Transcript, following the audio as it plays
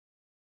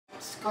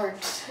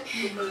Scarps.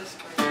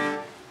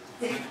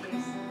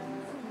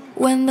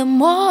 When the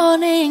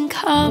morning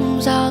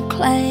comes, I'll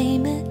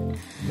claim it.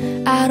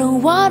 I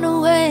don't wanna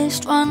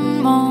waste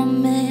one more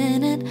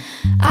minute.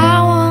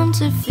 I want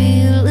to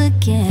feel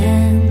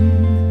again.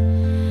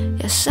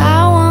 Yes,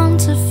 I want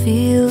to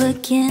feel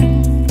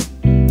again.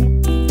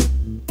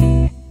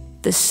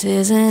 This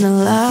isn't a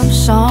love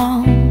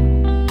song,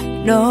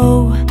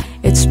 no,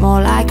 it's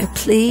more like a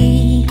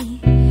plea.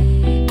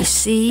 You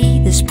see,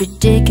 this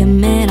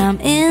predicament I'm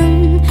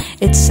in,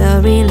 it's a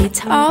really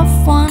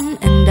tough one,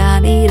 and I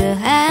need a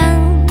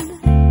hand.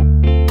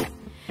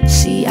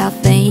 See, I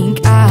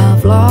think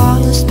I've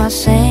lost my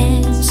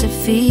sense of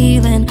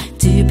feeling.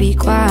 To be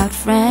quite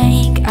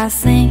frank, I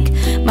think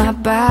my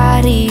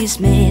body's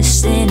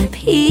missing a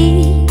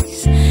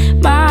piece.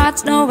 My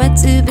heart's nowhere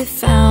to be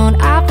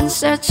found. I've been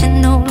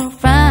searching all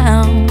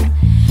around.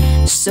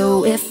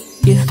 So if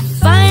you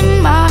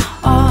find my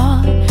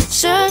heart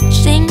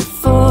searching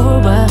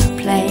for a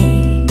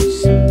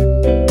place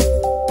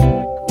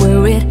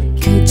where it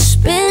could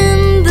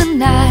spend the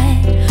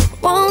night,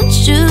 won't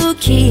you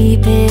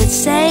keep it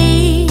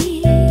safe?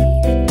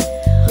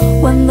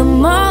 When the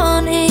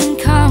morning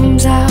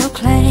comes, I'll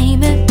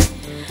claim it.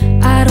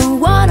 I don't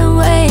wanna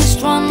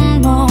waste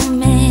one more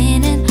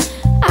minute.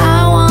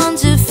 I want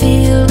to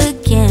feel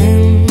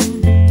again.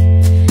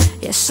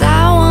 Yes,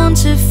 I want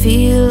to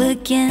feel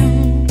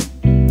again.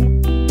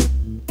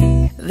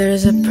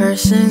 There's a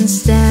person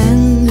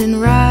standing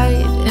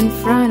right in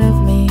front of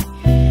me.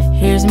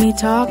 Hears me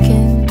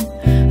talking,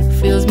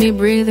 feels me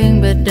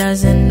breathing, but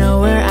doesn't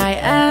know where I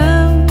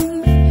am.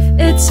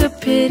 It's a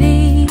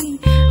pity,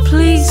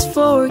 please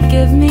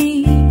forgive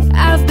me.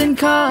 I've been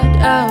caught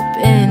up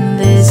in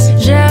this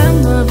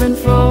jam of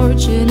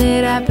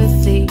unfortunate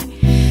apathy,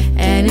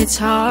 and it's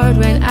hard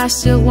when I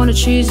still want to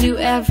choose you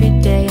every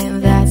day,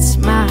 and that's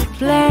my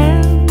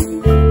plan.